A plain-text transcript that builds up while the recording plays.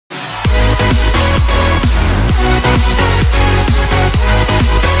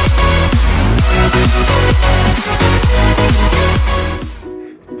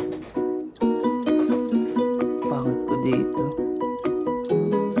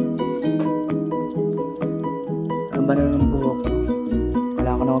haba na ng buhok.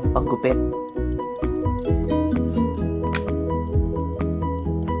 Wala ko na magpagupit.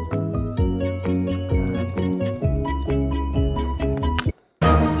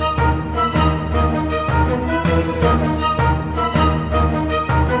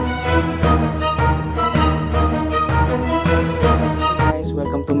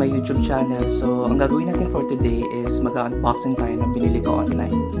 Welcome to my YouTube channel. So, ang gagawin natin for today is mag-unboxing tayo ng binili ko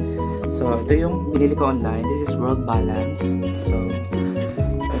online. So, ito yung binili ko online. This is World Balance. So,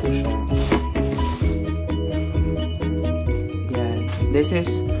 ito siya. Yan. This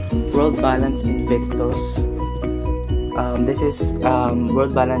is World Balance Invictus. This is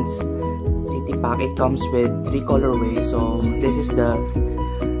World Balance City Pack. It comes with 3 colorways. So, this is the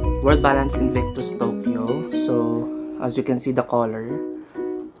World Balance Invictus Tokyo. So, as you can see the color.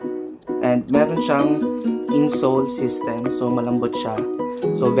 And meron siyang insole system. So, malambot siya.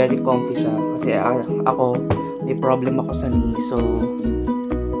 So, very comfy siya. Kasi ako, may problem ako sa knee. So,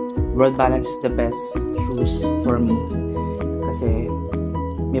 World Balance is the best shoes for me. Kasi,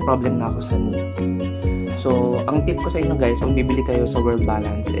 may problem na ako sa knee. So, ang tip ko sa inyo guys, kung bibili kayo sa World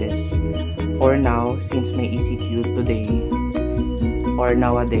Balance is, for now, since may ECQ today, or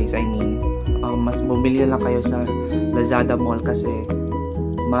nowadays, I mean, mas bumili lang kayo sa Lazada Mall kasi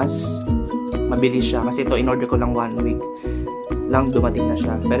mas mabilis siya. Kasi ito, in-order ko lang 1 week lang dumating na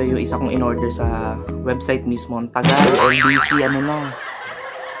siya. Pero yung isa kong in-order sa website mismo, ang tagal, LBC, ano na.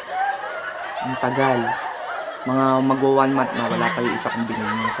 Ang tagal. Mga mag-1 month na, wala pa yung isa kong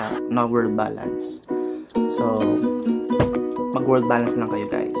binili sa World Balance. So, mag-World Balance lang kayo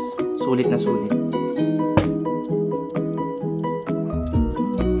guys. Sulit na sulit.